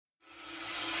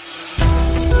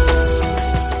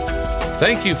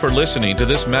Thank you for listening to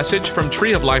this message from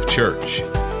Tree of Life Church.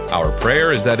 Our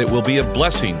prayer is that it will be a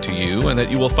blessing to you and that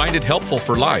you will find it helpful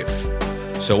for life.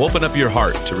 So open up your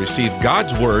heart to receive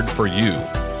God's word for you.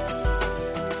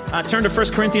 Turn to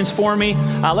 1 Corinthians for me.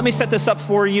 Let me set this up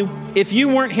for you. If you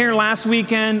weren't here last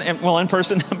weekend, in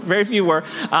person, very few were,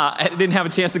 didn't have a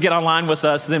chance to get online with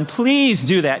us, then please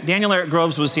do that. Daniel Eric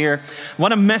Groves was here.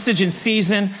 What a message in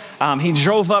season. He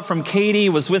drove up from Katy,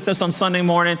 was with us on Sunday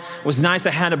morning. It was nice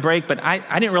I had a break, but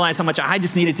I didn't realize how much I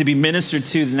just needed to be ministered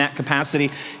to in that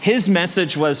capacity. His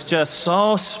message was just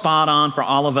so spot on for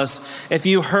all of us. If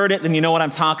you heard it, then you know what I'm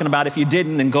talking about. If you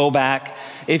didn't, then go back.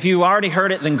 If you already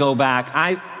heard it, then go back.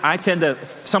 I tend to,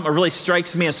 something really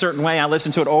strikes me a certain way, I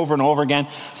listen to it over and over again.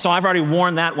 So I've already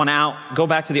worn that one out. Go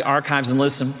back to the archives and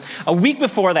listen. A week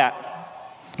before that,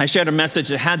 I shared a message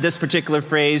that had this particular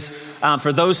phrase,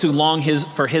 for those who long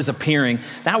for his appearing.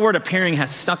 That word appearing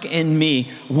has stuck in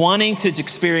me, wanting to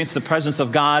experience the presence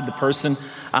of God, the person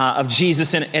of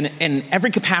Jesus in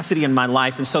every capacity in my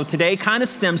life. And so today kind of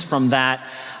stems from that.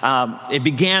 It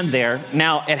began there.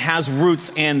 Now it has roots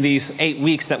in these 8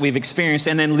 weeks that we've experienced.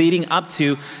 And then leading up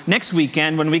to next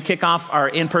weekend when we kick off our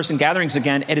in-person gatherings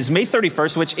again, it is May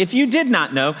 31st, which if you did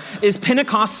not know is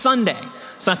Pentecost Sunday.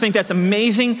 So I think that's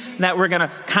amazing that we're going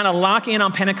to kind of lock in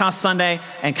on Pentecost Sunday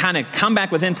and kind of come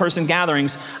back with in-person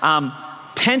gatherings.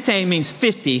 Pente means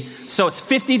 50, so it's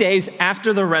 50 days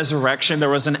after the resurrection. There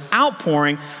was another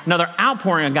outpouring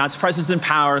of God's presence and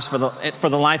powers for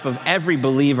the life of every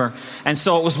believer. And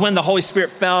so it was when the Holy Spirit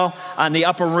fell on the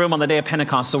upper room on the day of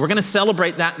Pentecost. So we're going to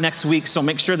celebrate that next week, so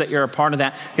make sure that you're a part of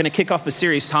that. Going to kick off a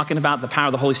series talking about the power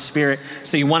of the Holy Spirit,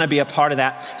 so you want to be a part of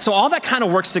that. So all that kind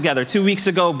of works together. 2 weeks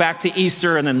ago, back to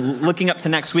Easter, and then looking up to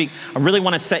next week, I really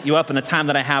want to set you up in the time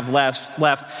that I have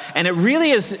left. And it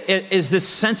really is this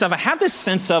sense of, I have this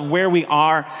sense of where we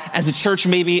are as a church,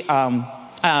 maybe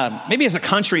as a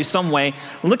country some way,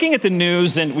 looking at the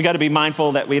news, and we got to be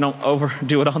mindful that we don't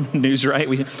overdo it on the news, right?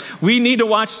 We need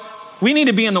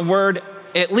to be in the Word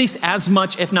at least as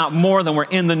much, if not more, than we're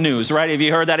in the news, right? Have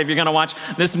you heard that? If you're going to watch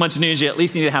this much news, you at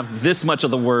least need to have this much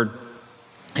of the Word.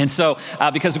 And so,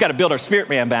 because we've got to build our spirit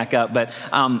man back up, but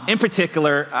in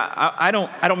particular, I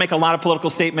don't make a lot of political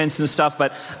statements and stuff,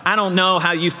 but I don't know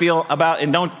how you feel about,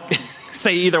 and don't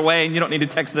say either way, and you don't need to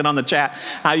text it on the chat,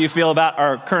 how you feel about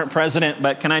our current president.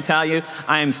 But can I tell you,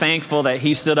 I am thankful that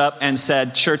he stood up and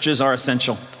said churches are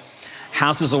essential,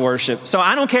 houses of worship. So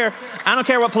I don't care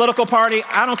what political party,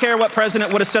 I don't care what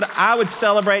president would have stood. I would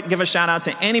celebrate and give a shout out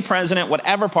to any president,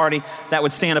 whatever party, that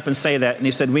would stand up and say that. And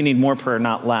he said, we need more prayer,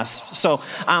 not less. So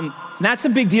that's a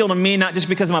big deal to me, not just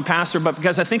because I'm a pastor, but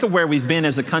because I think of where we've been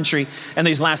as a country in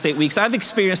these last 8 weeks. I've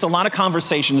experienced a lot of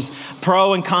conversations,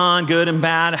 pro and con, good and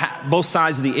bad, both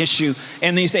sides of the issue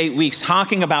in these 8 weeks,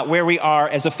 talking about where we are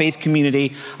as a faith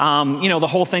community. The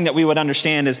whole thing that we would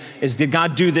understand is did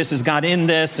God do this? Is God in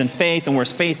this? And faith, and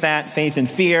where's faith at? Faith and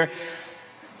fear.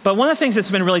 But one of the things that's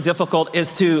been really difficult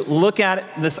is to look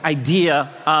at this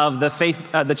idea of the faith,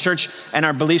 the church and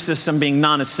our belief system being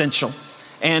non-essential.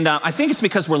 And I think it's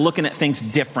because we're looking at things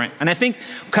different. And I think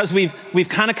because we've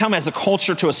kind of come as a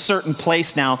culture to a certain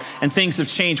place now, and things have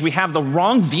changed, we have the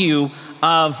wrong view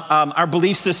of our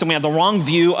belief system. We have the wrong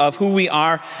view of who we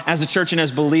are as a church and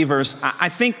as believers. I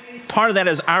think part of that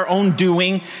is our own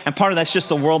doing, and part of that's just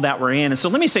the world that we're in. And so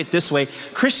let me say it this way.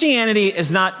 Christianity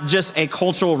is not just a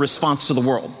cultural response to the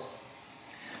world.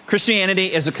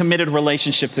 Christianity is a committed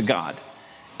relationship to God.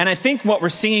 And I think what we're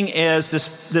seeing is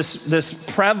this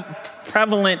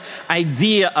prevalent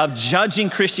idea of judging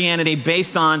Christianity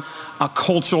based on a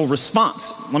cultural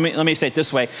response. Let me say it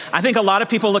this way. I think a lot of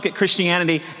people look at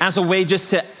Christianity as a way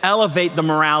just to elevate their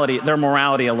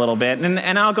morality a little bit.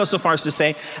 And I'll go so far as to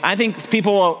say, I think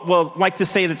people will like to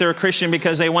say that they're a Christian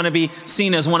because they want to be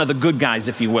seen as one of the good guys,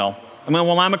 if you will.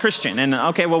 I'm a Christian. And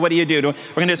okay, well, what do you do? We're going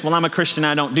to do this. Well, I'm a Christian.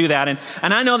 I don't do that. And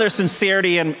I know there's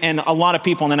sincerity in a lot of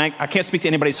people. And I can't speak to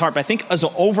anybody's heart, but I think as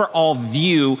an overall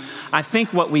view, I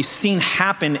think what we've seen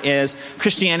happen is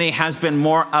Christianity has been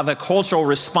more of a cultural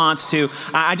response to,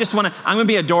 I'm going to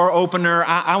be a door opener.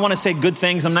 I want to say good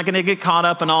things. I'm not going to get caught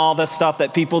up in all the stuff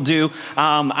that people do.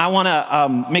 I want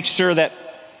to make sure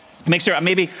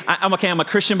maybe I'm okay, I'm a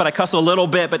Christian, but I cuss a little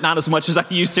bit, but not as much as I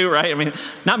used to, right? I mean,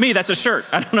 not me, that's a shirt.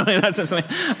 I don't know, that's something.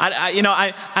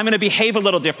 I'm going to behave a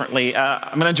little differently.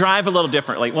 I'm going to drive a little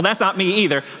differently. Well, that's not me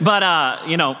either, but,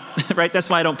 right? That's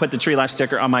why I don't put the Tree Life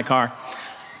sticker on my car.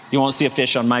 You won't see a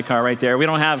fish on my car right there. We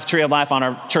don't have Tree of Life on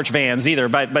our church vans either,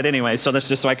 but anyway, so that's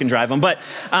just so I can drive them. But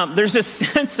there's this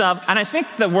sense of, and I think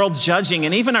the world judging,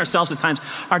 and even ourselves at times,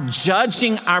 are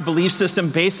judging our belief system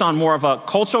based on more of a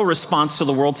cultural response to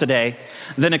the world today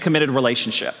than a committed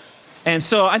relationship. And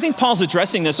so I think Paul's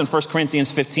addressing this in 1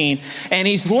 Corinthians 15, and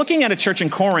he's looking at a church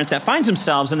in Corinth that finds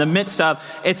themselves in the midst of,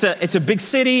 it's a big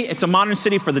city, it's a modern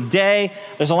city for the day.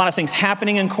 There's a lot of things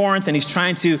happening in Corinth, and he's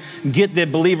trying to get the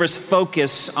believers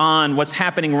focused on what's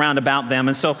happening around about them.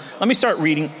 And so let me start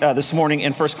reading this morning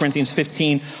in 1 Corinthians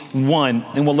 15:1,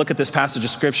 and we'll look at this passage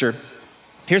of scripture.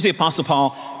 Here's the Apostle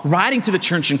Paul writing to the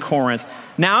church in Corinth.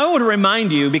 Now, I would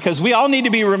remind you, because we all need to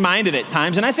be reminded at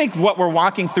times, and I think what we're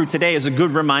walking through today is a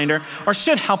good reminder, or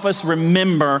should help us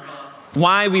remember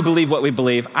why we believe what we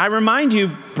believe. I remind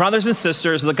you, brothers and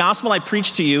sisters, the gospel I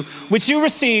preached to you, which you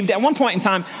received at one point in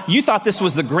time, you thought this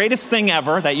was the greatest thing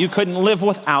ever, that you couldn't live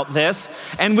without this,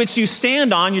 and which you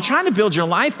stand on. You're trying to build your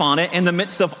life on it in the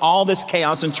midst of all this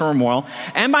chaos and turmoil,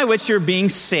 and by which you're being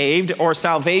saved, or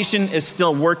salvation is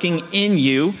still working in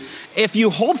you, if you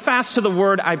hold fast to the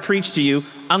word I preached to you,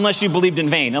 unless you believed in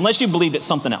vain, unless you believed it's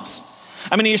something else.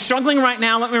 I mean, you're struggling right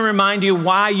now. Let me remind you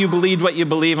why you believed what you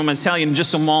believe. I'm going to tell you in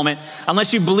just a moment,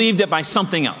 unless you believed it by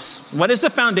something else. What is the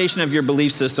foundation of your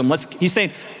belief system? He's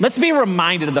saying, let's be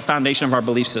reminded of the foundation of our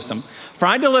belief system. For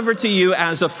I delivered to you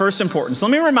as of first importance. Let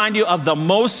me remind you of the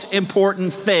most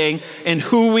important thing in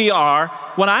who we are,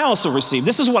 what I also received.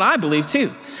 This is what I believe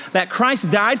too, that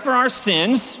Christ died for our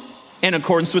sins in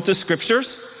accordance with the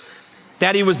scriptures,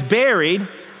 that he was buried,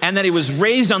 and that he was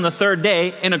raised on the third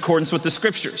day in accordance with the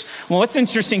scriptures. Well, what's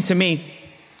interesting to me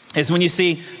is when you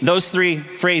see those three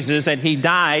phrases, that he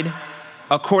died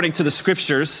according to the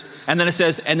scriptures, and then it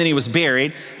says, and then he was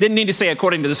buried. Didn't need to say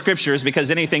according to the scriptures, because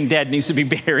anything dead needs to be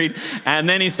buried. And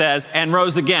then he says, and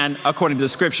rose again according to the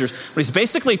scriptures. But he's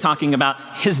basically talking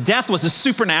about his death was a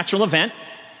supernatural event,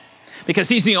 because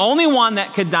he's the only one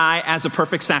that could die as a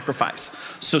perfect sacrifice.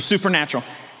 So supernatural.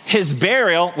 His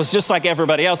burial was just like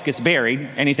everybody else gets buried,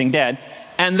 anything dead.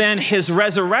 And then his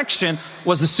resurrection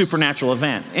was a supernatural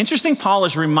event. Interesting, Paul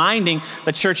is reminding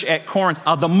the church at Corinth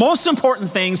of the most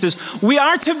important things is we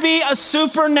are to be a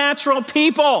supernatural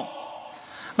people.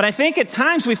 But I think at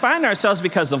times we find ourselves,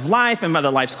 because of life, and whether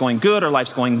life's going good or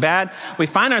life's going bad, we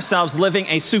find ourselves living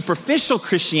a superficial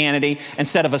Christianity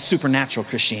instead of a supernatural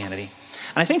Christianity.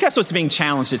 And I think that's what's being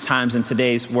challenged at times in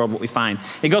today's world, what we find.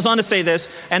 He goes on to say this,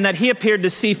 and that he appeared to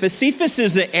Cephas. Cephas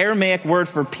is the Aramaic word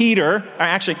for Peter. Or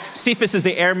actually, Cephas is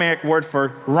the Aramaic word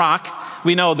for rock.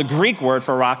 We know the Greek word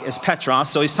for rock is Petros.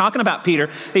 So he's talking about Peter.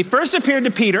 He first appeared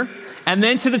to Peter, and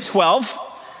then to the 12.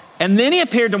 And then he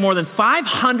appeared to more than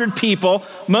 500 people,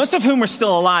 most of whom were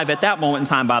still alive at that moment in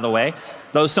time, by the way.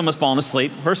 Those some had fallen asleep.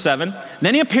 Verse 7.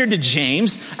 Then he appeared to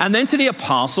James, and then to the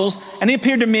apostles, and he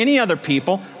appeared to many other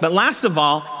people. But last of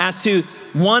all, as to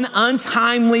one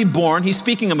untimely born, he's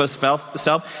speaking of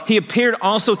himself, he appeared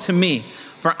also to me.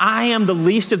 For I am the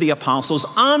least of the apostles,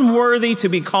 unworthy to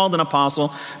be called an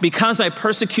apostle, because I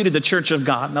persecuted the church of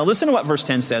God. Now listen to what verse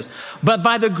 10 says. But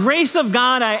by the grace of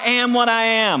God, I am what I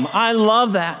am. I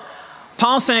love that.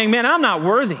 Paul's saying, man, I'm not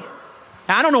worthy.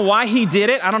 I don't know why he did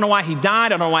it. I don't know why he died. I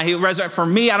don't know why he resurrected for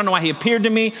me. I don't know why he appeared to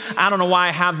me. I don't know why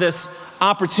I have this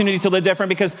opportunity to live different,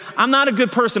 because I'm not a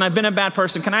good person. I've been a bad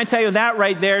person. Can I tell you that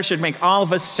right there should make all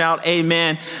of us shout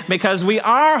amen, because we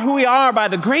are who we are by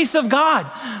the grace of God.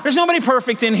 There's nobody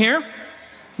perfect in here.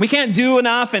 We can't do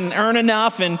enough and earn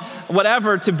enough and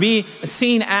whatever to be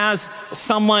seen as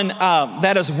someone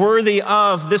that is worthy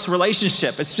of this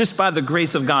relationship. It's just by the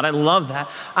grace of God. I love that.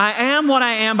 I am what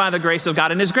I am by the grace of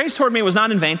God. And his grace toward me was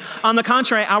not in vain. On the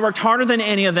contrary, I worked harder than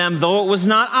any of them, though it was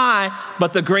not I,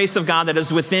 but the grace of God that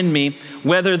is within me,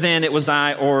 whether then it was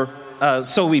I or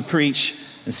so we preach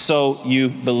and so you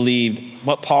believed.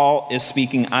 What Paul is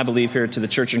speaking, I believe, here to the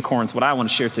church in Corinth, what I want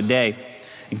to share today,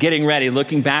 getting ready,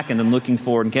 looking back and then looking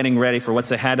forward and getting ready for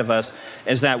what's ahead of us,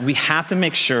 is that we have to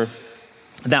make sure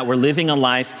that we're living a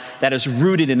life that is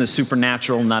rooted in the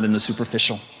supernatural, not in the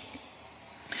superficial.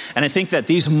 And I think that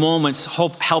these moments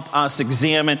help us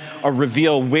examine or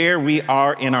reveal where we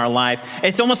are in our life.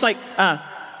 It's almost like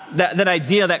that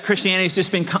idea that Christianity has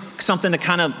just been something to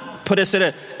kind of put us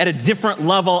at a different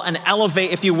level and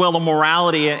elevate, if you will, the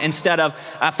morality instead of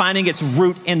finding its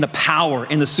root in the power,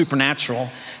 in the supernatural.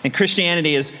 And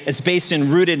Christianity is based and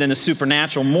rooted in the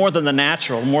supernatural, more than the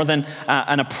natural, more than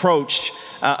an approach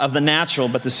of the natural,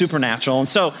 but the supernatural. And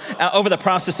so over the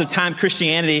process of time,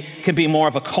 Christianity can be more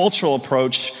of a cultural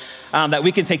approach that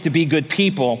we can take to be good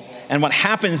people. And what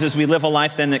happens is we live a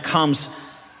life then that comes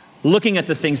looking at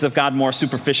the things of God more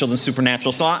superficial than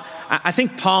supernatural. So I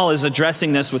think Paul is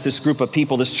addressing this with this group of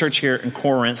people, this church here in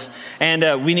Corinth,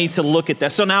 and we need to look at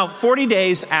that. So now 40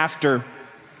 days after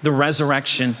the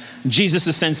resurrection. Jesus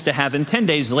ascends to heaven. 10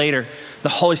 days later, the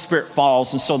Holy Spirit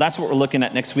falls. And so that's what we're looking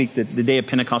at next week, the day of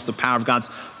Pentecost, the power of God's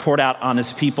poured out on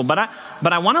his people. But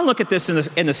I want to look at this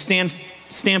in the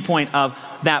standpoint of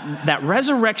that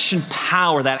resurrection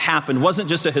power that happened wasn't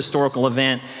just a historical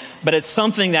event, but it's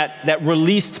something that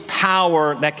released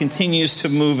power that continues to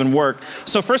move and work.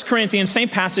 So 1 Corinthians, same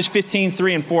passage, 15,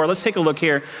 3 and 4. Let's take a look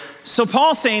here. So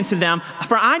Paul's saying to them,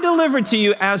 "For I delivered to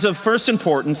you as of first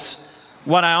importance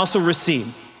what I also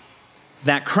received,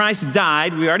 that Christ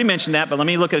died," we already mentioned that, but let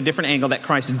me look at a different angle, "that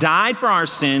Christ died for our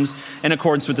sins in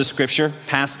accordance with the scripture,"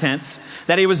 past tense,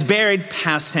 "that he was buried,"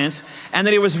 past tense, "and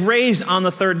that he was raised on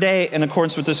the third day in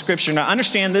accordance with the scripture." Now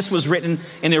understand, this was written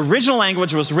in the original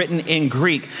language, was written in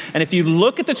Greek. And if you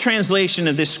look at the translation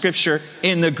of this scripture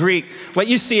in the Greek, what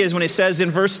you see is when it says in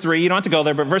verse 3, you don't have to go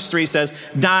there, but verse 3 says,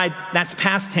 died, that's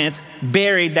past tense,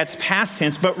 buried, that's past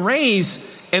tense, but raised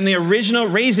in the original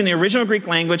Greek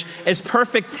language is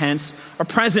perfect tense or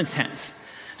present tense.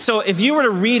 So if you were to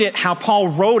read it how Paul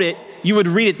wrote it, you would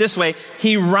read it this way: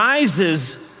 he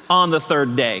rises on the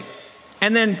third day.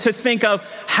 And then to think of,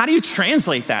 how do you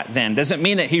translate that then? Does it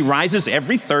mean that he rises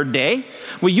every third day?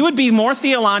 Well, you would be more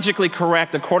theologically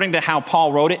correct, according to how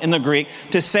Paul wrote it in the Greek,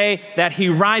 to say that he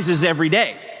rises every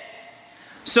day.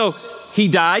 So he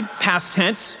died, past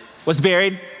tense, was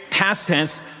buried, past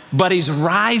tense, but he's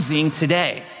rising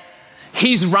today.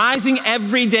 He's rising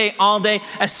every day, all day,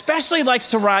 especially likes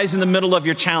to rise in the middle of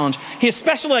your challenge. He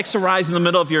especially likes to rise in the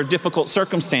middle of your difficult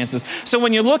circumstances. So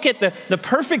when you look at the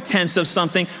perfect tense of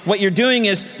something, what you're doing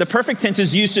is the perfect tense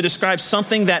is used to describe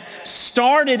something that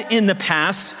started in the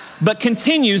past, but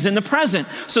continues in the present.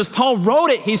 So as Paul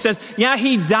wrote it, he says, yeah,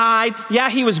 he died, yeah,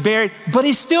 he was buried, but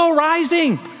he's still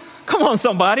rising. Come on,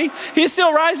 somebody. He's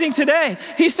still rising today.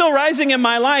 He's still rising in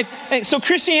my life. And so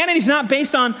Christianity is not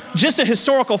based on just a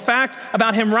historical fact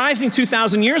about him rising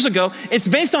 2,000 years ago. It's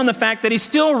based on the fact that he's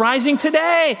still rising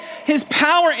today. His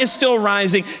power is still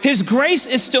rising. His grace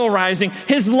is still rising.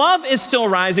 His love is still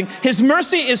rising. His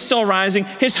mercy is still rising.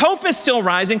 His hope is still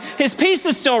rising. His peace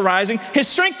is still rising. His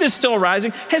strength is still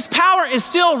rising. His power is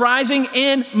still rising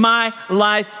in my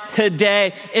life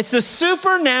today. It's a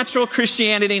supernatural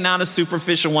Christianity, not a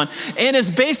superficial one. It is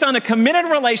based on a committed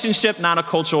relationship, not a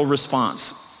cultural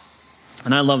response.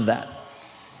 And I love that.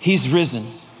 He's risen,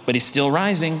 but he's still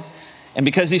rising. And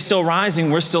because he's still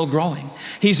rising, we're still growing.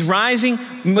 He's rising,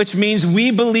 which means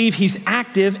we believe he's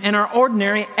active in our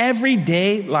ordinary,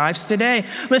 everyday lives today.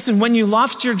 Listen, when you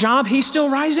lost your job, he's still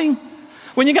rising.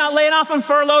 When you got laid off and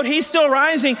furloughed, he's still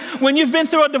rising. When you've been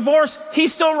through a divorce,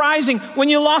 he's still rising. When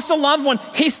you lost a loved one,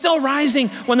 he's still rising.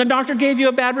 When the doctor gave you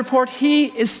a bad report, he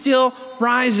is still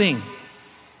rising.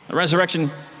 The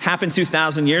resurrection happened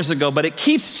 2,000 years ago, but it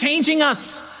keeps changing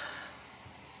us.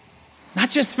 Not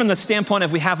just from the standpoint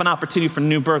of we have an opportunity for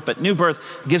new birth, but new birth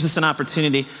gives us an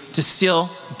opportunity to still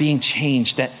being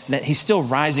changed, that he's still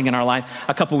rising in our life.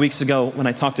 A couple weeks ago when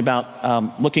I talked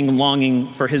about looking and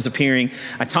longing for his appearing,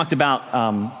 I talked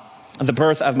about the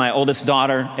birth of my oldest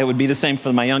daughter. It would be the same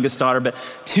for my youngest daughter, but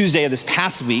Tuesday of this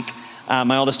past week,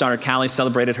 my oldest daughter, Callie,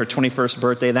 celebrated her 21st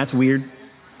birthday. That's weird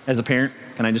as a parent.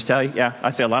 Can I just tell you? Yeah, I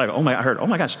say a lot of, oh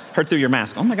my gosh, heard through your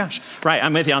mask. Oh my gosh. Right,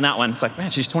 I'm with you on that one. It's like, man,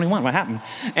 she's 21. What happened?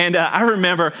 And I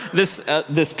remember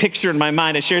this picture in my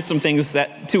mind. I shared some things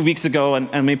that 2 weeks ago, and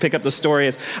let me pick up the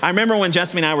story. I remember when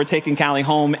Jesse and I were taking Callie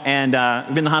home, and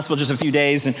we've been in the hospital just a few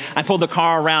days, and I pulled the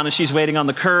car around, and she's waiting on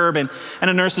the curb, and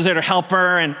a nurse is there to help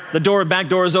her, and the back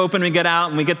door is open. We get out,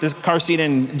 and we get the car seat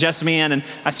and Jesse in, and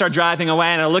I start driving away,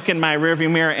 and I look in my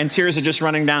rearview mirror, and tears are just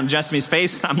running down Jesse's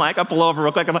face. I'm like, I'll pull over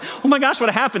real quick. I'm like, oh my gosh,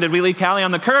 what happened? Did we leave Callie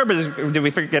on the curb? Did we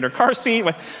forget her car seat?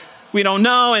 We don't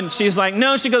know. And she's like,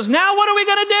 no. She goes, now what are we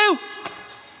going to do?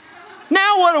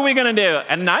 Now what are we going to do?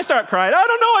 And I start crying. I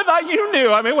don't know. I thought you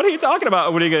knew. I mean, what are you talking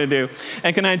about? What are you going to do?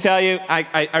 And can I tell you,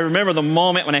 I remember the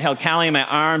moment when I held Callie in my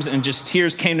arms and just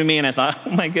tears came to me, and I thought,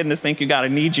 oh my goodness, thank you, God, I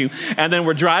need you. And then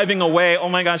we're driving away. Oh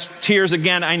my gosh, tears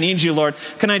again. I need you, Lord.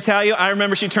 Can I tell you, I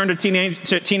remember she turned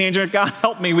to teenager. God,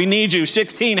 help me. We need you.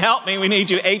 16, help me. We need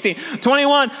you. 18,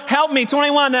 21, help me.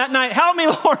 21 that night. Help me,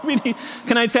 Lord.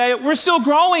 Can I tell you, we're still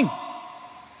growing.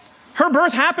 Her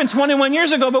birth happened 21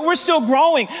 years ago, but we're still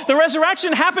growing. The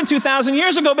resurrection happened 2,000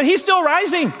 years ago, but he's still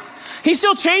rising. He's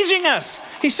still changing us.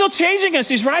 He's still changing us.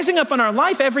 He's rising up in our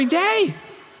life every day.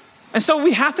 And so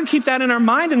we have to keep that in our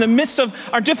mind in the midst of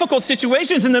our difficult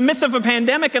situations, in the midst of a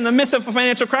pandemic, in the midst of a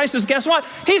financial crisis. Guess what?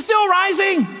 He's still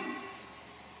rising.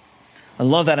 I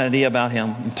love that idea about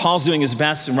him. And Paul's doing his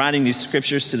best in writing these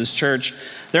scriptures to this church.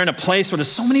 They're in a place where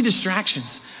there's so many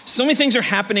distractions. So many things are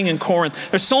happening in Corinth.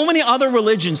 There's so many other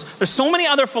religions. There's so many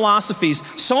other philosophies,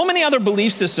 so many other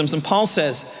belief systems. And Paul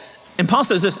says, And Paul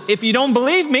says this, if you don't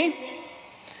believe me,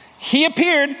 he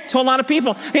appeared to a lot of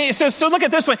people. He says, so look at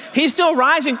it this way. He's still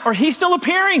rising, or he's still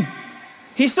appearing.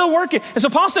 He's still working. And so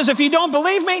Paul says, if you don't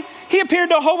believe me, he appeared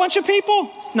to a whole bunch of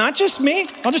people, not just me.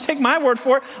 I'll just take my word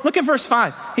for it. Look at verse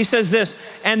 5. He says this,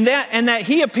 and that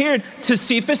he appeared to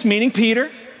Cephas, meaning Peter,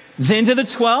 then to the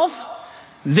 12.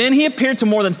 Then he appeared to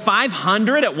more than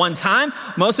 500 at one time,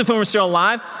 most of whom were still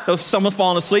alive, though some had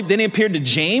fallen asleep. Then he appeared to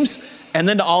James, and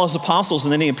then to all his apostles,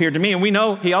 and then he appeared to me. And we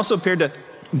know he also appeared to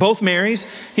both Marys.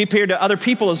 He appeared to other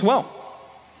people as well.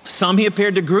 Some he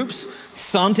appeared to groups,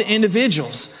 some to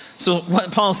individuals. So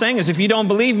what Paul's saying is, if you don't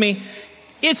believe me,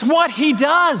 it's what he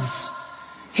does.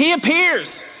 He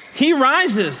appears, he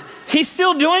rises, he's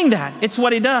still doing that. It's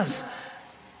what he does.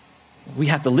 We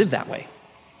have to live that way.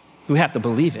 We have to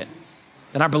believe it.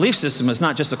 And our belief system is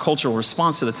not just a cultural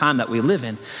response to the time that we live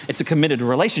in. It's a committed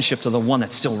relationship to the one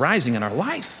that's still rising in our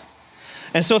life.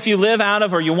 And so if you live out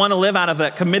of, or you want to live out of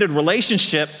that committed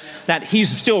relationship, that he's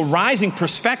still rising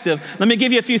perspective, let me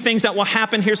give you a few things that will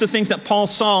happen. Here's the things that Paul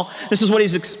saw. This is what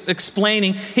he's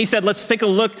explaining. He said, let's take a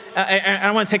look.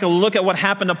 I want to take a look at what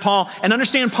happened to Paul. And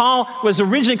understand, Paul was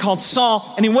originally called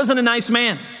Saul, and he wasn't a nice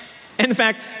man. In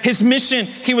fact, his mission,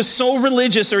 he was so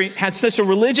religious, or he had such a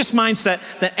religious mindset,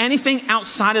 that anything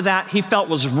outside of that he felt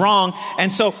was wrong.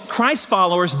 And so Christ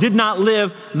followers did not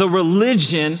live the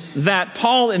religion that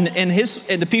Paul and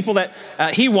the people that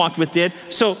he walked with did.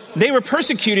 So they were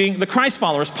persecuting the Christ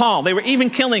followers, Paul. They were even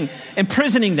killing,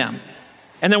 imprisoning them.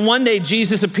 And then one day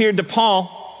Jesus appeared to Paul.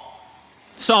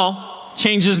 Saul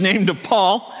changed his name to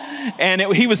Paul. And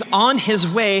he was on his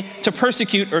way to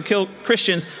persecute or kill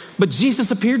Christians, but Jesus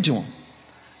appeared to him.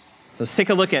 Let's take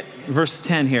a look at verse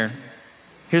 10 here.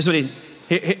 Here's what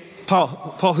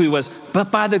Paul who he was,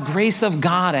 but by the grace of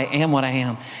God, I am what I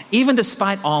am. Even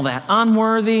despite all that,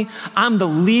 unworthy, I'm the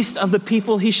least of the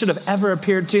people he should have ever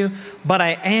appeared to, but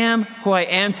I am who I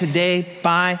am today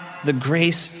by the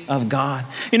grace of God.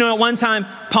 You know, at one time,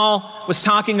 Paul was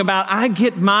talking about, I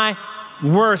get my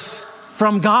worth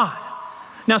from God.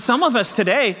 Now, some of us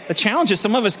today, the challenge is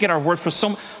some of us get our worth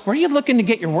from where are you looking to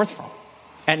get your worth from?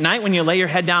 At night when you lay your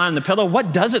head down on the pillow,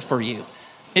 what does it for you?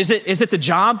 Is it the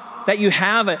job that you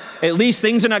have? At least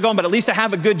things are not going, but at least I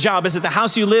have a good job. Is it the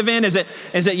house you live in? Is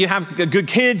it you have good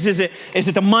kids? Is it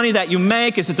the money that you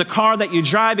make? Is it the car that you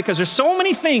drive? Because there's so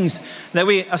many things that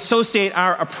we associate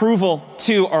our approval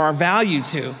to or our value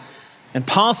to. And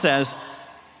Paul says,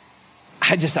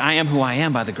 I am who I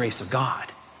am by the grace of God.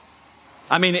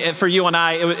 I mean, for you and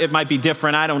I, it might be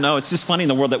different. I don't know. It's just funny in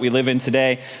the world that we live in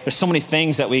today. There's so many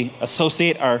things that we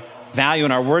associate our value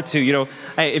and our worth to. You know,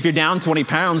 hey, if you're down 20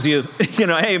 pounds, you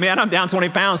know, hey man, I'm down 20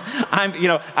 pounds.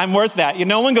 I'm worth that.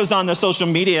 No one goes on their social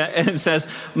media and says,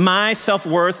 my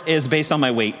self-worth is based on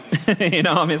my weight.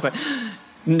 It's like,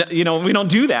 we don't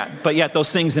do that. But yet those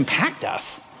things impact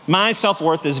us. My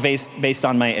self-worth is based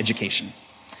on my education.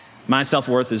 My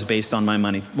self-worth is based on my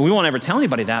money. We won't ever tell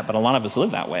anybody that, but a lot of us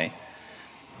live that way.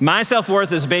 My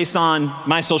self-worth is based on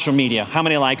my social media, how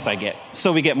many likes I get.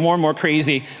 So we get more and more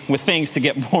crazy with things to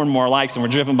get more and more likes, and we're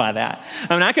driven by that.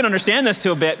 I mean, I can understand this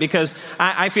to a bit because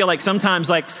I feel like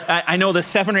sometimes, I know the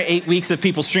 7 or 8 weeks of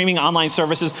people streaming online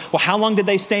services. Well, how long did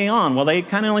they stay on? Well, they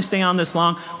kind of only stay on this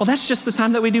long. Well, that's just the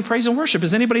time that we do praise and worship.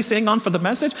 Is anybody staying on for the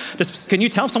message? Can you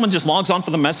tell if someone just logs on for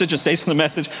the message and stays for the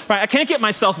message? Right? I can't get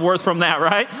my self-worth from that,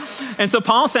 right? And so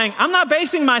Paul's saying, I'm not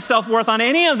basing my self-worth on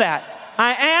any of that.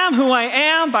 I am who I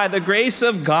am by the grace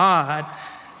of God.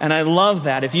 And I love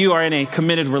that. If you are in a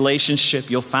committed relationship,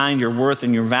 you'll find your worth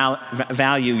and your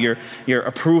value, your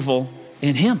approval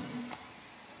in him.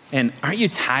 And aren't you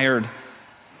tired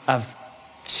of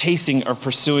chasing or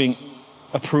pursuing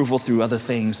approval through other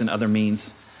things and other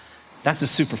means? That's a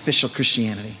superficial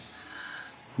Christianity,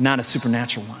 not a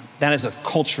supernatural one. That is a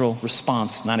cultural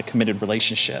response, not a committed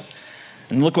relationship.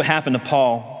 And look what happened to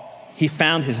Paul. He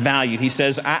found his value. He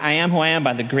says, I am who I am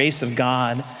by the grace of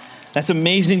God. That's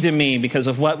amazing to me because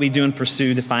of what we do and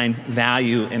pursue to find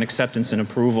value and acceptance and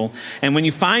approval. And when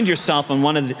you find yourself on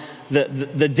one of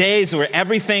the days where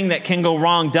everything that can go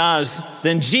wrong does,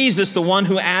 then Jesus, the one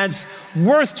who adds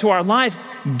worth to our life,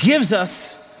 gives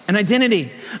us an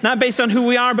identity. Not based on who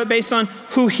we are, but based on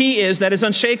who he is that is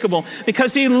unshakable.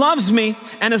 Because he loves me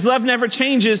and his love never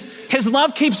changes. His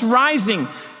love keeps rising.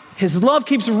 His love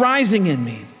keeps rising in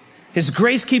me. His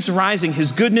grace keeps rising.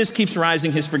 His goodness keeps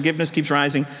rising. His forgiveness keeps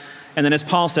rising. And then as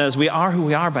Paul says, we are who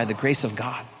we are by the grace of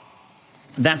God.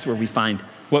 That's where we find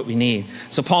what we need.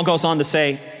 So Paul goes on to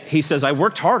say, he says, I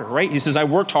worked harder, right? He says, I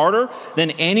worked harder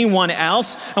than anyone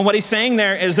else. And what he's saying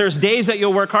there is there's days that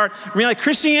you'll work hard. I mean, like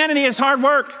Christianity is hard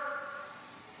work.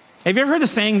 Have you ever heard the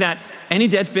saying that any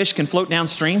dead fish can float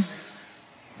downstream?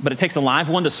 but it takes a live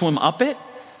one to swim up it.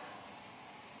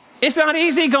 It's not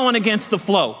easy going against the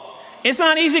flow. It's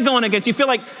not easy going against, you feel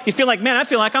like, man, I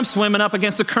feel like I'm swimming up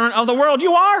against the current of the world.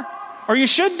 You are, or you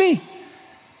should be.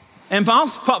 And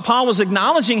Paul was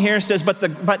acknowledging here, says,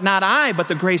 but not I, but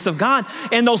the grace of God.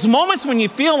 In those moments when you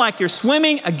feel like you're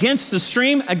swimming against the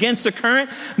stream, against the current,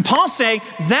 and Paul's saying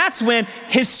that's when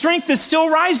his strength is still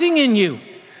rising in you.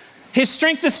 His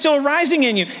strength is still rising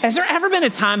in you. Has there ever been a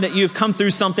time that you've come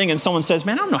through something and someone says,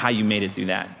 man, I don't know how you made it through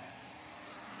that?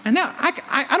 And now,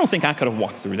 I don't think I could have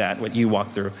walked through that, what you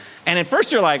walked through. And at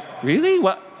first you're like, really?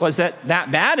 What was that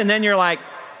bad? And then you're like,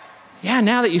 yeah,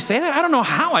 now that you say that, I don't know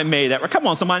how I made that. Come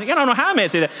on, somebody, I don't know how I made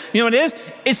it through that. You know what it is?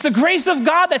 It's the grace of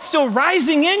God that's still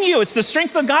rising in you. It's the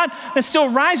strength of God that still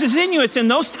rises in you. It's in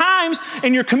those times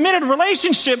in your committed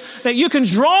relationship that you can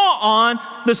draw on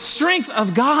the strength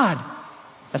of God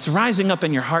that's rising up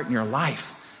in your heart and your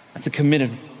life. That's a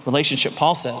committed relationship,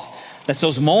 Paul says. That's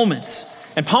those moments.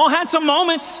 And Paul had some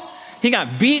moments. He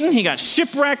got beaten, he got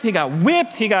shipwrecked, he got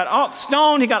whipped, he got all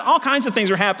stoned, he got all kinds of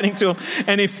things were happening to him.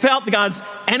 And he felt God's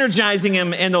energizing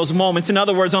him in those moments. In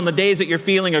other words, on the days that you're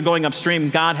feeling or going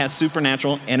upstream, God has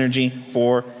supernatural energy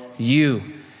for you.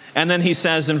 And then he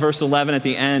says in verse 11 at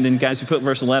the end, and guys, we put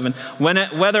verse 11,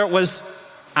 whether it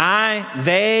was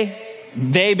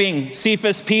they being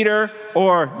Cephas, Peter,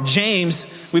 or James,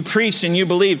 we preached and you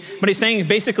believed. But he's saying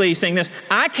this,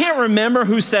 I can't remember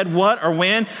who said what or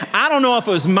when. I don't know if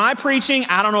it was my preaching.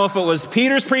 I don't know if it was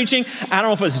Peter's preaching. I don't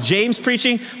know if it was James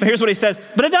preaching. But here's what he says,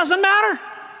 but it doesn't matter.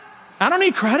 I don't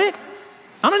need credit.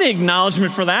 I don't need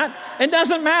acknowledgement for that. It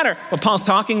doesn't matter. What Paul's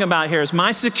talking about here is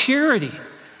my security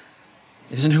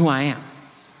is in who I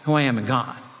am in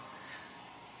God.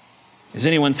 Is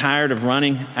anyone tired of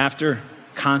running after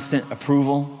constant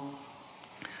approval?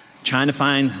 Trying to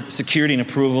find security and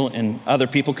approval in other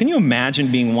people. Can you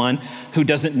imagine being one who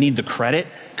doesn't need the credit?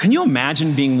 Can you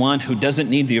imagine being one who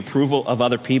doesn't need the approval of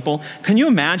other people? Can you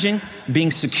imagine being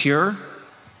secure?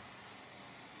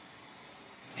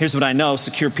 Here's what I know,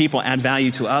 secure people add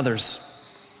value to others.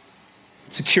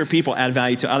 Secure people add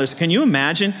value to others. Can you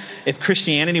imagine if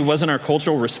Christianity wasn't our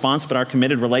cultural response, but our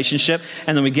committed relationship,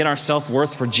 and then we get our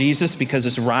self-worth for Jesus because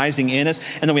it's rising in us,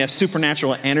 and then we have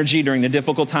supernatural energy during the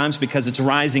difficult times because it's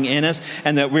rising in us,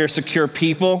 and that we're secure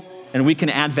people, and we can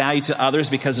add value to others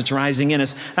because it's rising in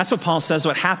us. That's what Paul says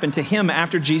what happened to him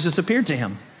after Jesus appeared to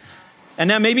him. And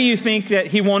now maybe you think that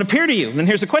he won't appear to you. Then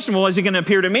here's the question, well, is he going to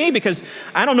appear to me? Because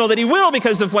I don't know that he will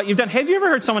because of what you've done. Have you ever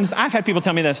heard someone, I've had people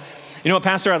tell me this, you know what,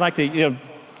 Pastor, I'd like to,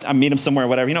 I meet him somewhere or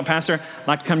whatever. You know, Pastor, I'd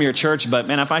like to come to your church, but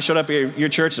man, if I showed up at your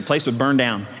church, the place would burn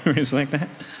down. It's like that.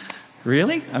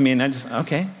 Really? I mean,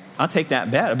 okay, I'll take that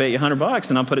bet. I'll bet you $100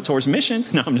 and I'll put it towards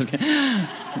missions. No, I'm just kidding.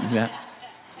 Yeah.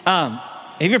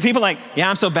 If you're people like, yeah,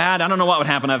 I'm so bad, I don't know what would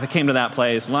happen if I came to that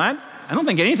place. Well, I don't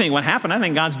think anything would happen. I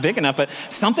think God's big enough, but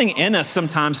something in us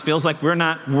sometimes feels like we're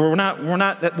not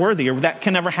that worthy, or that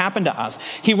can never happen to us.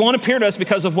 He won't appear to us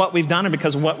because of what we've done or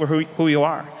because of who you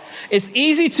are. It's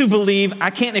easy to believe I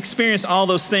can't experience all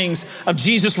those things of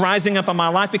Jesus rising up in my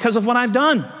life because of what I've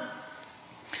done.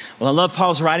 Well, I love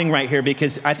Paul's writing right here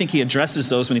because I think he addresses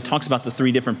those when he talks about the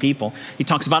three different people. He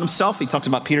talks about himself, he talks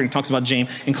about Peter, he talks about James.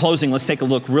 In closing, let's take a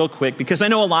look real quick because I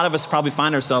know a lot of us probably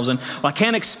find ourselves in, well, I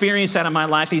can't experience that in my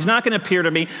life. He's not going to appear to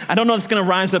me. I don't know if it's going to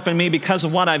rise up in me because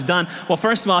of what I've done. Well,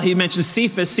 first of all, he mentions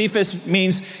Cephas. Cephas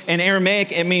means, in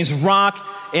Aramaic, it means rock.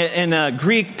 In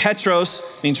Greek, Petros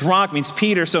means rock, means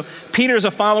Peter. So Peter is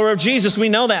a follower of Jesus. We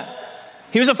know that.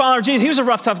 He was a follower of Jesus. He was a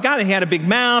rough, tough guy. And he had a big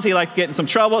mouth. He liked to get in some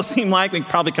trouble. It seemed like we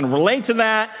probably can relate to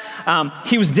that.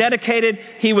 He was dedicated.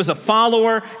 He was a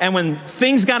follower. And when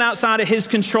things got outside of his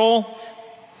control,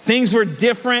 things were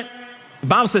different. The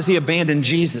Bible says he abandoned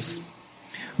Jesus.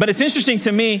 But it's interesting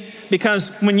to me because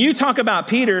when you talk about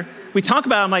Peter, we talk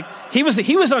about him like he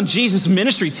was on Jesus'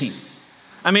 ministry team.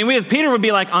 I mean, Peter would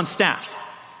be like on staff.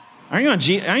 Are you on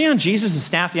Jesus'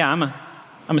 staff? Yeah,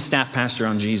 I'm a staff pastor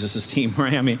on Jesus' team,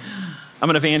 right? I mean, I'm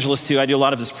an evangelist too. I do a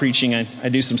lot of his preaching. I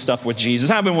do some stuff with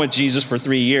Jesus. I've been with Jesus for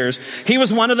 3 years. He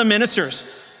was one of the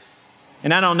ministers.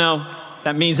 And I don't know if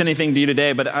that means anything to you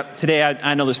today, but today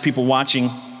I know there's people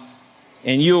watching,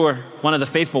 and you are one of the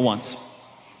faithful ones.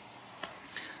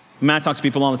 I mean, I talk to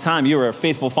people all the time. You were a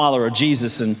faithful follower of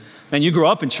Jesus, and man, you grew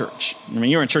up in church. I mean,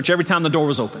 you were in church every time the door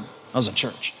was open. I was in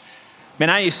church. Man,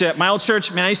 I used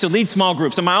to lead small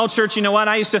groups. In my old church, you know what?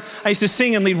 I used to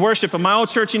sing and lead worship. In my old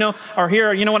church, or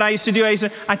here, you know what I used to do?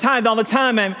 I tithed all the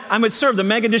time. I would serve the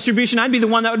mega distribution. I'd be the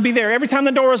one that would be there. Every time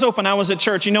the door was open, I was at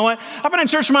church. You know what? I've been in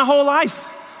church my whole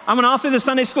life. I went all through the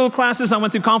Sunday school classes. I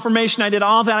went through confirmation. I did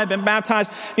all that. I've been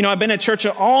baptized. I've been at church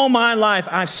all my life.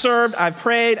 I've served. I've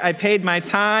prayed. I paid my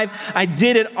tithe. I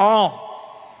did it all.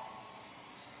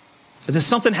 But then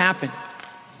something happened.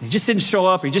 He just didn't show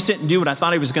up. He just didn't do what I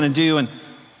thought he was going to do. And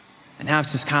now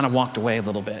it's just kind of walked away a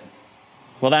little bit.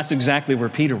 Well, that's exactly where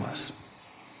Peter was.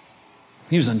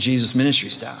 He was on Jesus' ministry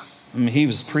staff. I mean, he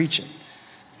was preaching.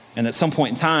 And at some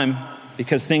point in time,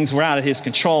 because things were out of his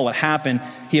control, what happened,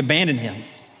 he abandoned him.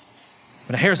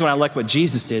 But here's what I like what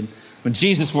Jesus did. When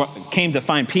Jesus came to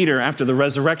find Peter after the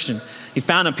resurrection, he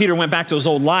found him. Peter went back to his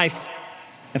old life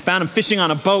and found him fishing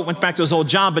on a boat, went back to his old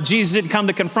job. But Jesus didn't come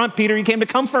to confront Peter. He came to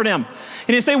comfort him.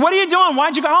 He didn't say, what are you doing?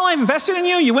 Why'd you go? Oh, I invested in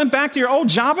you. You went back to your old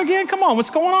job again? Come on, what's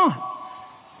going on?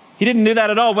 He didn't do that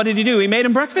at all. What did he do? He made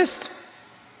him breakfast.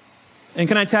 And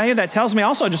can I tell you, that tells me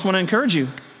also, I just want to encourage you,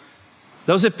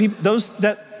 those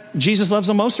that Jesus loves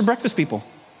the most are breakfast people.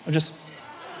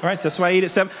 All right, so that's why I eat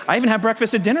at 7. I even have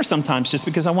breakfast at dinner sometimes just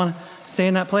because I want to stay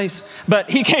in that place. But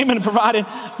he came and provided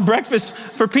breakfast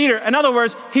for Peter. In other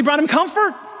words, he brought him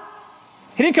comfort.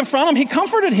 He didn't confront him, he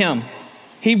comforted him.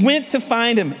 He went to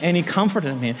find him and he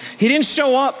comforted him. He didn't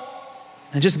show up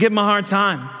and just give him a hard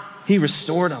time. He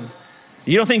restored him.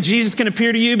 You don't think Jesus can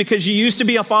appear to you because you used to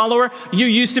be a follower? You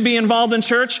used to be involved in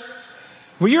church?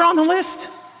 Well, you're on the list.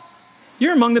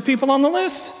 You're among the people on the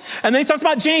list. And then he talked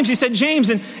about James. He said James,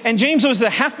 and James was the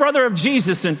half-brother of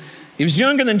Jesus, and he was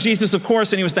younger than Jesus, of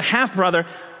course, and he was the half-brother.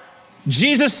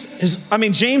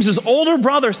 James's older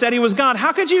brother said he was God.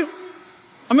 How could you?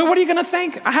 I mean, what are you going to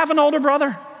think? I have an older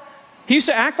brother. He used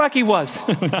to act like he was.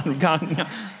 God, no.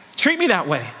 Treat me that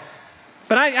way.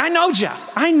 But I know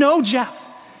Jeff. I know Jeff.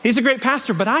 He's a great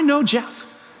pastor, but I know Jeff,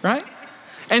 right?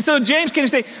 And so James can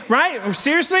say, right?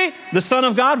 Seriously? The Son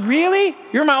of God? Really?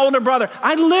 You're my older brother.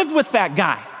 I lived with that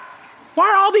guy. Why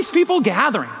are all these people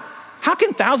gathering? How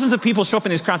can thousands of people show up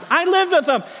in these crowds? I lived with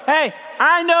him. Hey,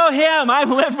 I know him. I've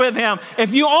lived with him.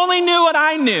 If you only knew what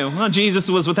I knew. Well, Jesus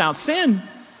was without sin.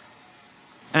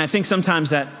 And I think sometimes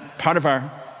that part of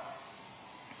our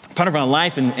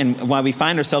life and why we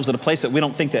find ourselves at a place that we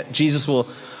don't think that Jesus will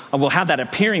have that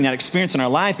appearing, that experience in our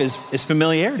life is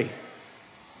familiarity.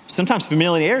 Sometimes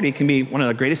familiarity can be one of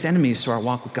the greatest enemies to our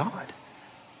walk with God.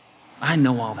 I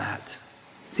know all that.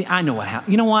 See, I know what happens.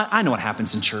 You know what? I know what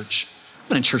happens in church. I've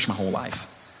been in church my whole life.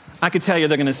 I could tell you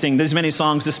they're going to sing this many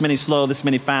songs, this many slow, this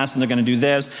many fast, and they're going to do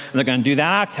this, and they're going to do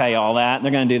that. I'll tell you all that, and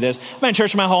they're going to do this. I've been in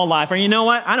church my whole life. Or you know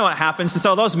what? I know what happens. And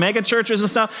so those mega churches and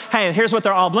stuff, hey, here's what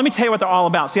they're all, let me tell you what they're all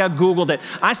about. See, I Googled it.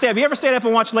 I say, have you ever stayed up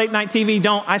and watched late night TV?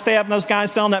 Don't. I stay up and those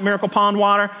guys selling that Miracle Pond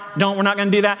water. Don't. We're not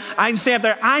going to do that. I stay up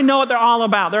there. I know what they're all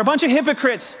about. They're a bunch of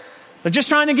hypocrites. They're just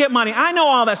trying to get money. I know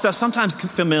all that stuff. Sometimes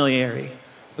familiarity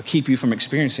will keep you from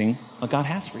experiencing what God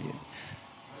has for you.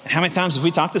 How many times have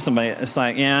we talked to somebody, it's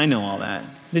like, yeah, I know all that.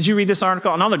 Did you read this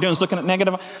article? And all they're doing is looking at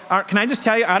negative. Can I just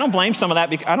tell you, I don't blame some of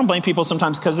that. I don't blame people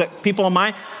sometimes because people in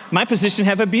my position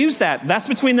have abused that. That's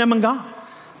between them and God.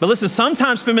 But listen,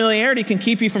 sometimes familiarity can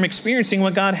keep you from experiencing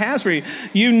what God has for you.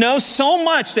 You know so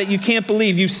much that you can't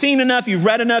believe. You've seen enough, you've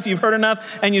read enough, you've heard enough,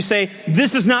 and you say,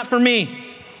 this is not for me.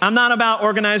 I'm not about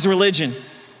organized religion.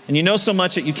 And you know so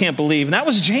much that you can't believe. And that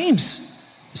was James.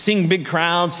 Seeing big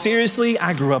crowds. Seriously,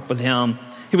 I grew up with him.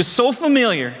 He was so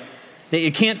familiar that you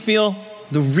can't feel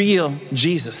the real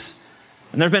Jesus.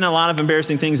 And there have been a lot of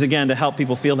embarrassing things, again, to help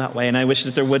people feel that way. And I wish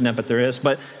that there wouldn't have, but there is.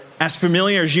 But as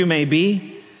familiar as you may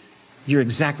be, you're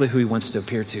exactly who he wants to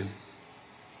appear to.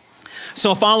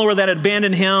 So a follower that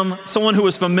abandoned him, someone who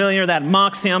was familiar that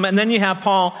mocks him. And then you have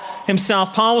Paul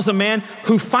himself. Paul was a man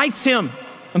who fights him.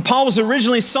 And Paul was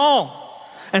originally Saul.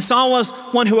 And Saul was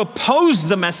one who opposed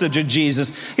the message of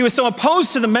Jesus. He was so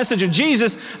opposed to the message of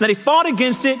Jesus that he fought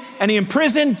against it, and he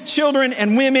imprisoned children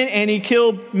and women, and he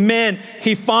killed men.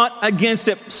 He fought against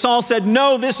it. Saul said,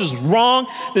 no, this is wrong.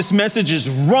 This message is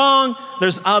wrong.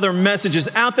 There's other messages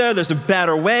out there. There's a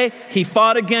better way. He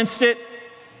fought against it.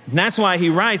 And that's why he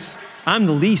writes, I'm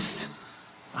the least.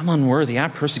 I'm unworthy. I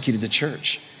persecuted the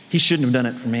church. He shouldn't have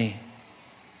done it for me.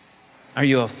 Are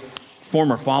you a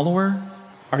former follower?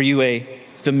 Are you a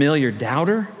familiar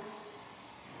doubter?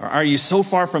 Or are you so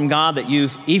far from God that you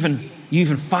even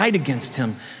fight against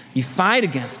him? You fight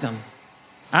against him.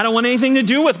 I don't want anything to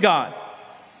do with God.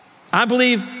 I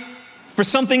believe for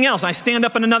something else. I stand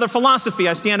up in another philosophy.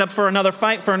 I stand up for another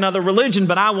fight, for another religion,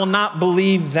 but I will not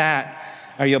believe that.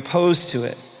 Are you opposed to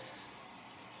it?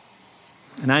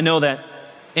 And I know that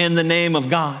in the name of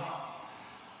God,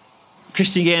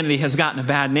 Christianity has gotten a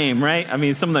bad name, right? I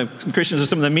mean, some of the Christians are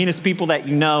some of the meanest people that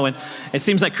you know, and it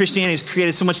seems like Christianity has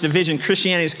created so much division.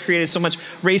 Christianity has created so much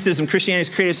racism. Christianity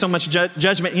has created so much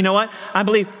judgment. You know what? I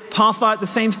believe Paul thought the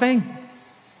same thing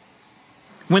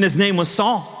when his name was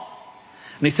Saul.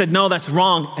 And he said, no, that's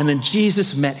wrong. And then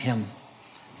Jesus met him.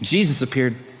 Jesus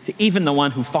appeared to even the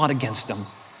one who fought against him,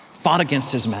 fought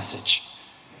against his message.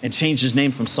 and changed his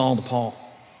name from Saul to Paul?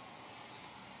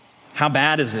 How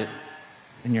bad is it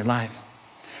in your life?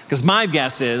 Because my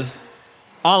guess is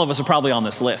all of us are probably on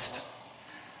this list.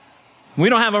 We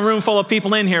don't have a room full of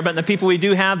people in here, but the people we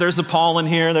do have, there's a Paul in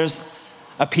here, there's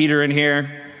a Peter in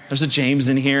here, there's a James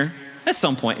in here at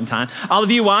some point in time. All of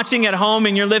you watching at home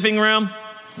in your living room,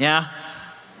 yeah,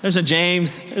 there's a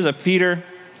James, there's a Peter,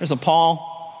 there's a Paul.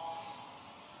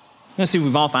 See,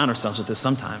 we've all found ourselves at this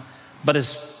sometime. But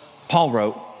as Paul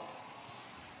wrote,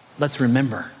 let's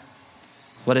remember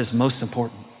what is most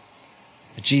important.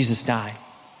 That Jesus died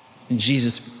and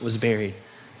Jesus was buried.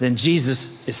 Then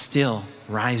Jesus is still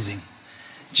rising.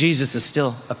 Jesus is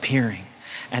still appearing.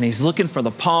 And he's looking for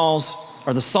the Pauls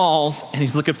or the Sauls, and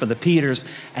he's looking for the Peters,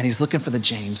 and he's looking for the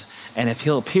James. And if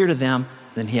he'll appear to them,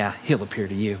 then yeah, he'll appear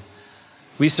to you.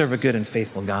 We serve a good and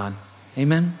faithful God.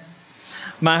 Amen?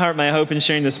 My heart, my hope in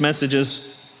sharing this message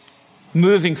is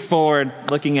moving forward,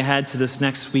 looking ahead to this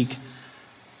next week,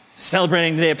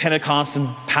 celebrating the day of Pentecost and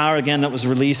power again that was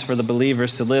released for the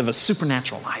believers to live a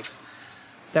supernatural life.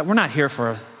 That we're not here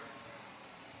for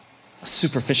a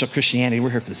superficial Christianity, we're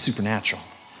here for the supernatural.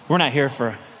 We're not here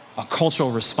for a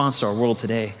cultural response to our world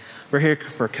today. We're here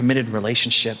for a committed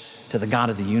relationship to the God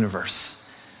of the universe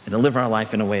and to live our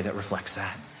life in a way that reflects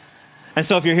that. And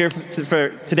so if you're here for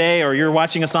today or you're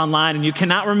watching us online and you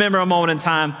cannot remember a moment in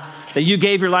time that you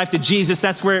gave your life to Jesus,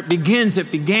 that's where it begins.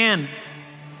 It began.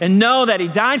 And know that he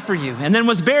died for you and then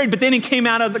was buried, but then he came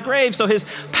out of the grave so his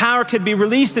power could be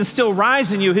released and still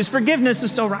rise in you. His forgiveness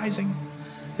is still rising.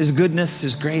 His goodness,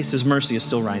 his grace, his mercy is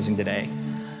still rising today.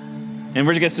 And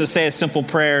we're just going to say a simple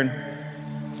prayer.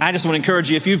 I just want to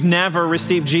encourage you, if you've never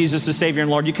received Jesus as Savior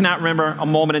and Lord, you cannot remember a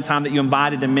moment in time that you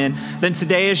invited him in, then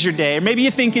today is your day. Or maybe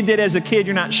you think you did as a kid,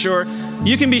 you're not sure.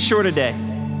 You can be sure today.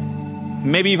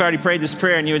 Maybe you've already prayed this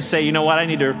prayer and you would say, you know what, I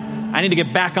need to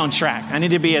get back on track. I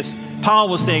need to be, as Paul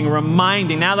was saying,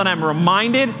 reminding. Now that I'm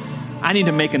reminded, I need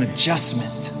to make an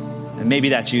adjustment. And maybe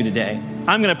that's you today.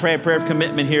 I'm going to pray a prayer of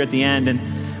commitment here at the end. And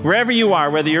wherever you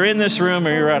are, whether you're in this room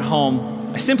or you're at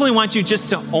home, I simply want you just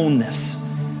to own this.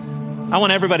 I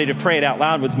want everybody to pray it out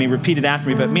loud with me, repeat it after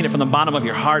me, but mean it from the bottom of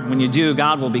your heart. When you do,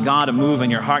 God will be God and move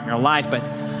in your heart and your life. But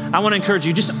I want to encourage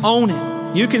you, just own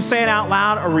it. You can say it out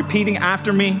loud or repeating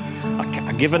after me.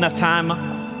 I'll give enough time.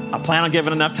 I plan on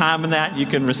giving enough time in that. You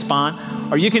can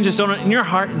respond. Or you can just own it in your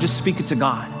heart and just speak it to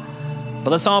God.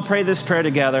 But let's all pray this prayer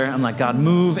together and let God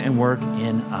move and work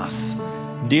in us.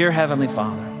 Dear Heavenly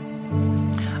Father,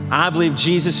 I believe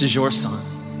Jesus is your Son,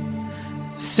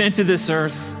 sent to this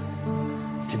earth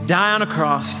to die on a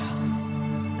cross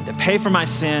and to pay for my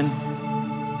sin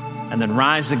and then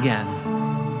rise again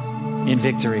in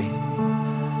victory.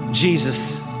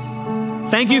 Jesus,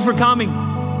 thank you for coming.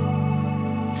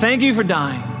 Thank you for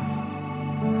dying.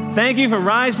 Thank you for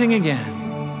rising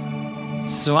again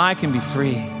so I can be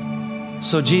free.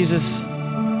 So Jesus,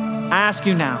 I ask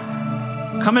you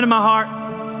now, come into my heart,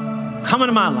 come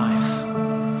into my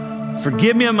life.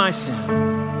 Forgive me of my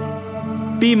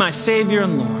sin. Be my Savior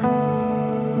and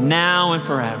Lord. Now and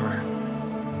forever.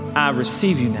 I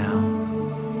receive you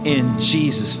now. In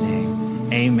Jesus'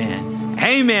 name, amen.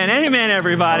 Amen. Amen,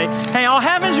 everybody. Hey, all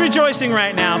heaven's rejoicing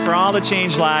right now for all the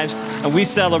changed lives, and we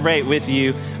celebrate with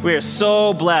you. We are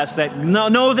so blessed that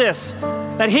know this,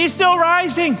 that he's still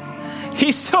rising.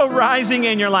 He's still rising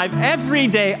in your life every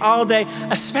day, all day,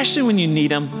 especially when you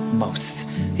need him most.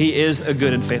 He is a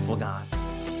good and faithful God.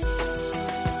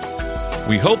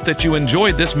 We hope that you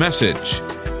enjoyed this message.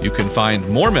 You can find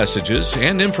more messages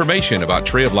and information about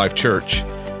Tree of Life Church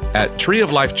at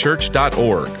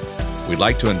treeoflifechurch.org. We'd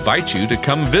like to invite you to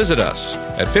come visit us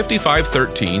at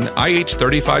 5513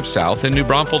 IH-35 South in New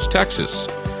Braunfels, Texas,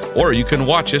 or you can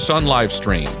watch us on live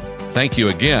stream. Thank you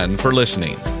again for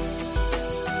listening.